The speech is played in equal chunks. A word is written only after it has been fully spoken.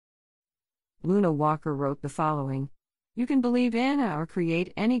Luna Walker wrote the following: "You can believe in or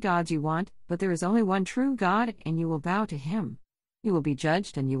create any gods you want, but there is only one true God, and you will bow to him. You will be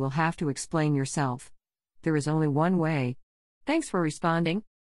judged and you will have to explain yourself. There is only one way. Thanks for responding.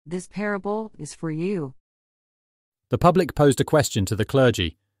 This parable is for you." The public posed a question to the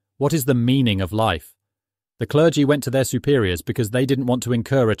clergy: what is the meaning of life? The clergy went to their superiors because they didn't want to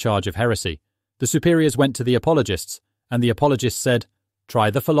incur a charge of heresy. The superiors went to the apologists, and the apologists said,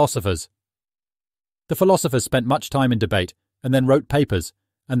 "Try the philosophers." The philosophers spent much time in debate, and then wrote papers,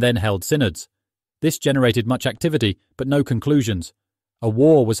 and then held synods. This generated much activity, but no conclusions. A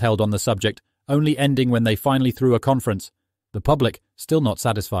war was held on the subject, only ending when they finally threw a conference. The public, still not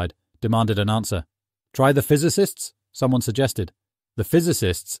satisfied, demanded an answer. "Try the physicists?" someone suggested. The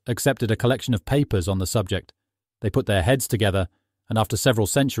physicists accepted a collection of papers on the subject. They put their heads together, and after several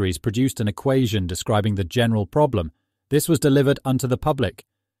centuries produced an equation describing the general problem. This was delivered unto the public.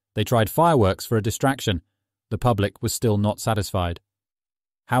 They tried fireworks for a distraction. The public was still not satisfied.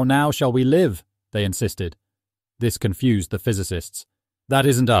 "How now shall we live?" they insisted. This confused the physicists. "That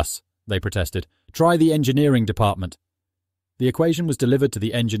isn't us," they protested. "Try the engineering department." The equation was delivered to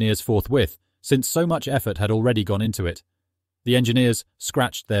the engineers forthwith, since so much effort had already gone into it. The engineers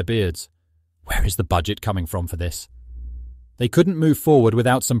scratched their beards. Where is the budget coming from for this? They couldn't move forward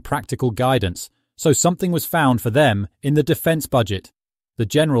without some practical guidance, so something was found for them in the defense budget. The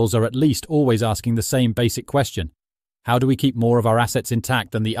generals are at least always asking the same basic question: how do we keep more of our assets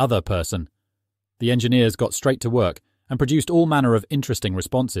intact than the other person? The engineers got straight to work and produced all manner of interesting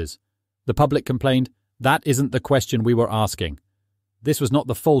responses. The public complained, "That isn't the question we were asking." This was not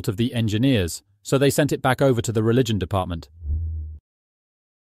the fault of the engineers, so they sent it back over to the religion department.